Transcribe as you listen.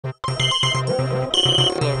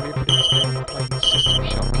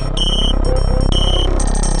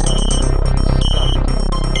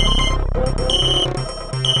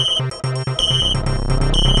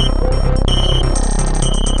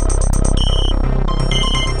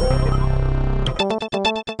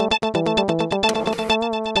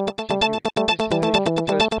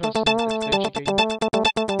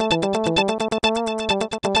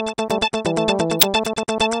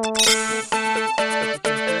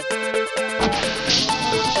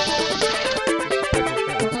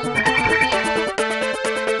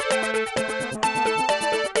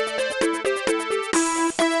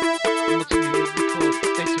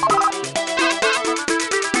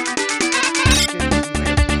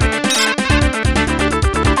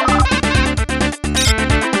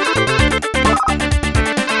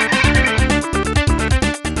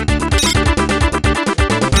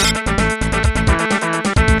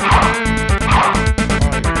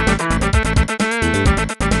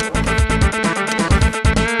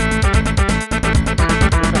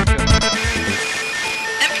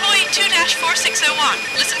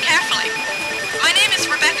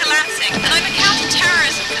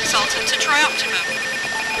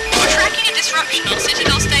disruption on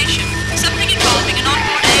Citadel Station. Something involving an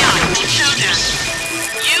onboard AI called Shodan.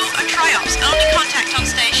 You are Triop's only contact on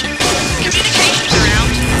station. Communications are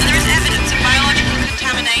out, and there is evidence of biological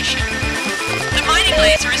contamination. The mining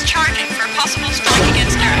laser is charging for a possible strike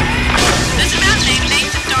against Earth. There's a man named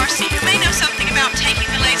Nathan Darcy who may know something about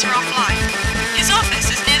taking the laser offline. His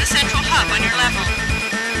office is near the central hub on your level.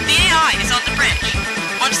 The AI is on the bridge.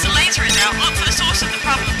 Once the laser is out, look for the source of the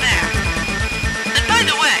problem there. And by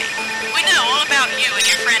the way, we know all about you and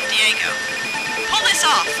your friend Diego. Pull this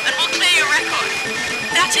off, and we'll clear your record.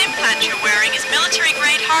 That implant you're wearing is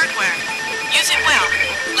military-grade hardware. Use it well.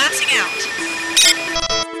 Lancing out.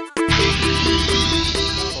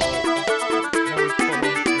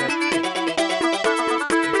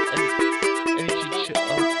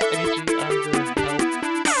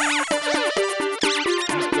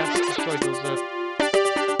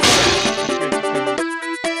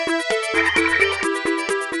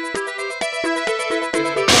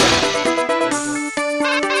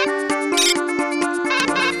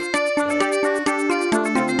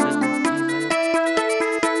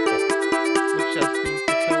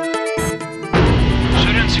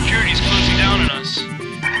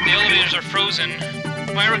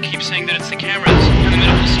 Myra keeps saying that it's the cameras and the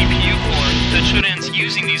medical CPU core that Shodan's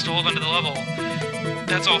using these to hold onto the level.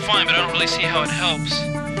 That's all fine, but I don't really see how it helps.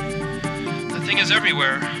 The thing is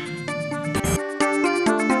everywhere.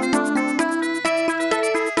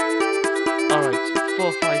 Alright,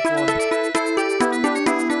 451.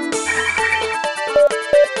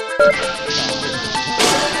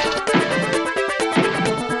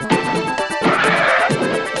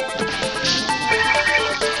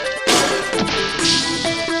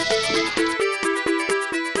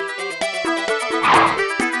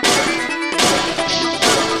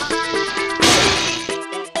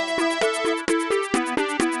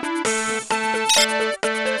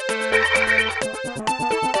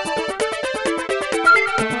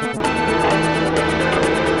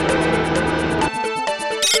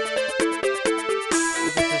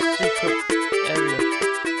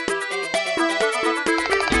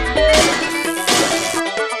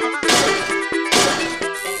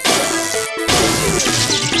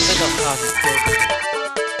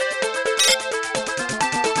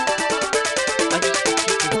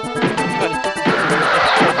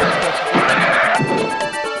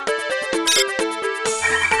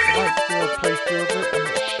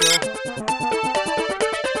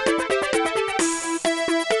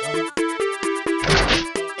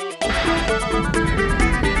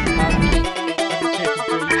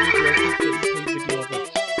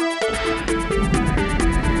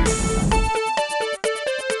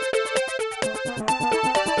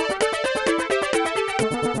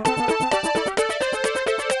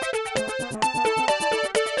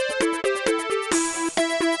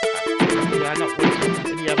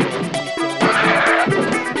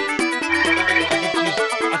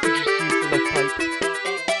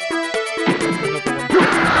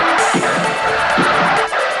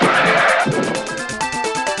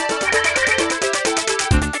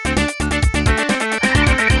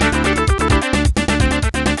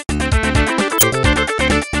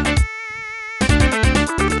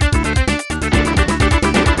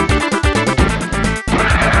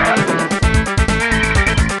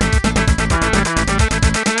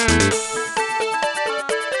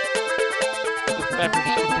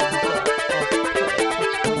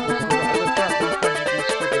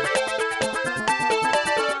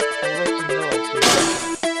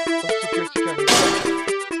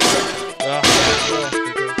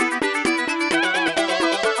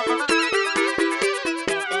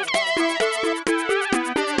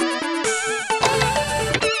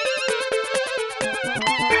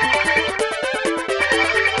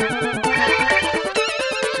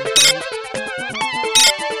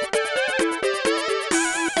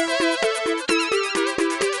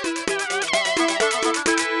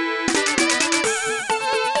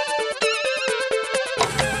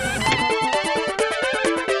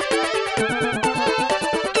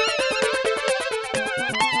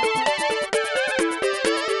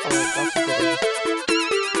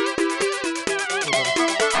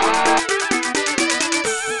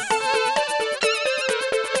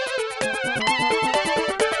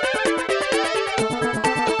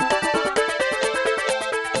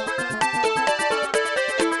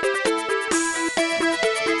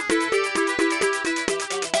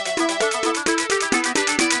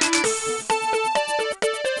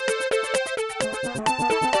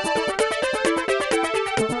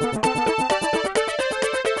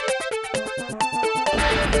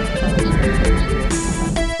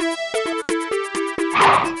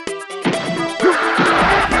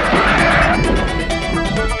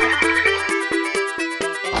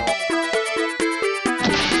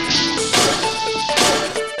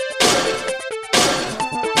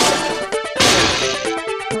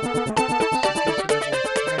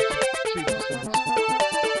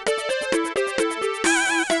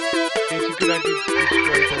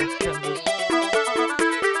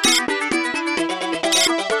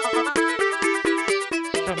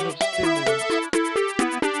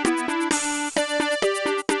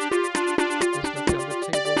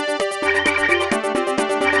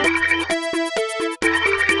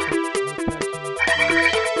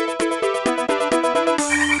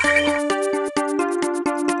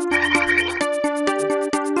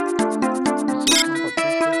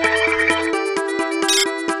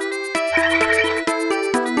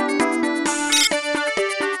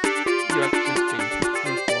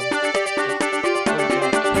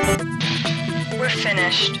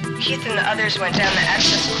 Keith and the others went down the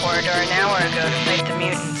access corridor an hour ago to fight the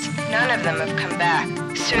mutants. None of them have come back.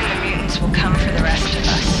 Soon the mutants will come for the rest of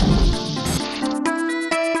us.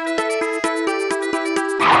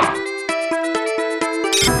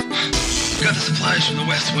 Got the supplies from the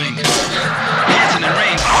West Wing. Hanson and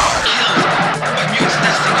Rain killed by mutants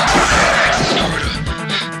nesting in the access corridor.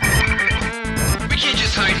 We can't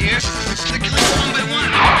just hide here. They're killing us one by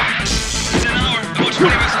one. In an hour, about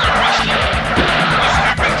 20 of us are gonna rush them. Once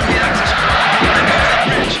we break through the access corridor, then go to the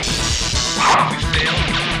bridge. If we fail,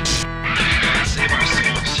 we gotta save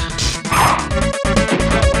ourselves.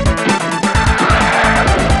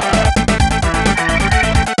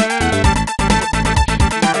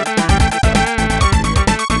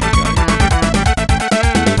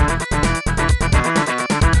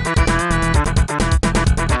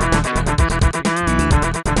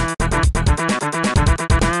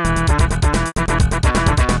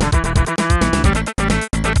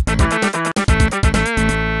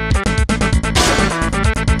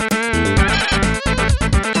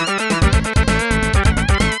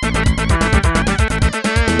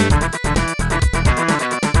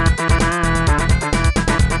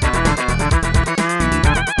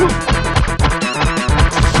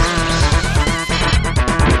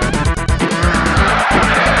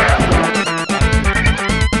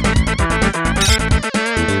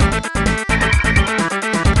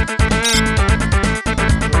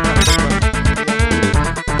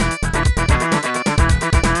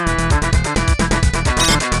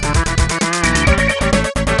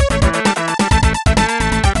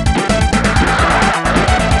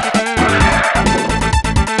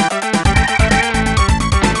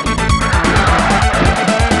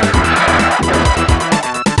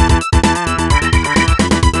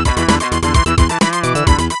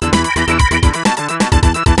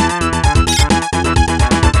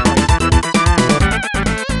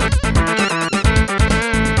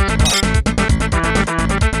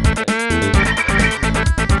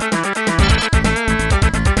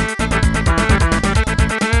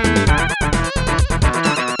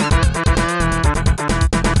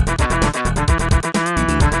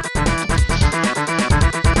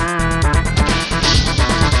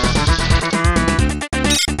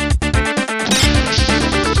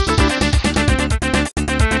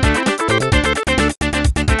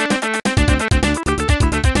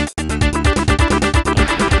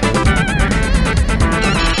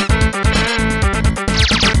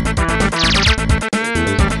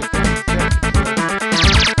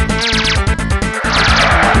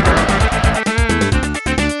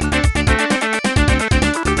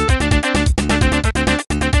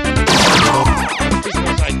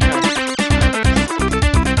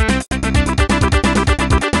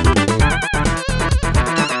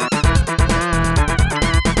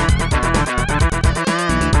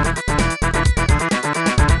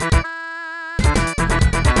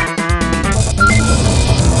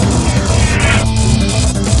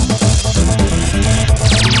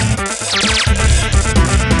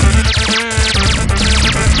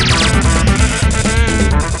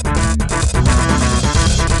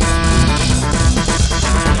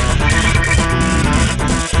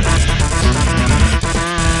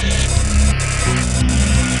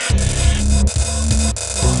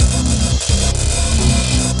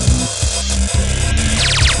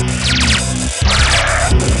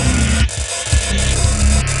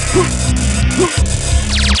 Woo!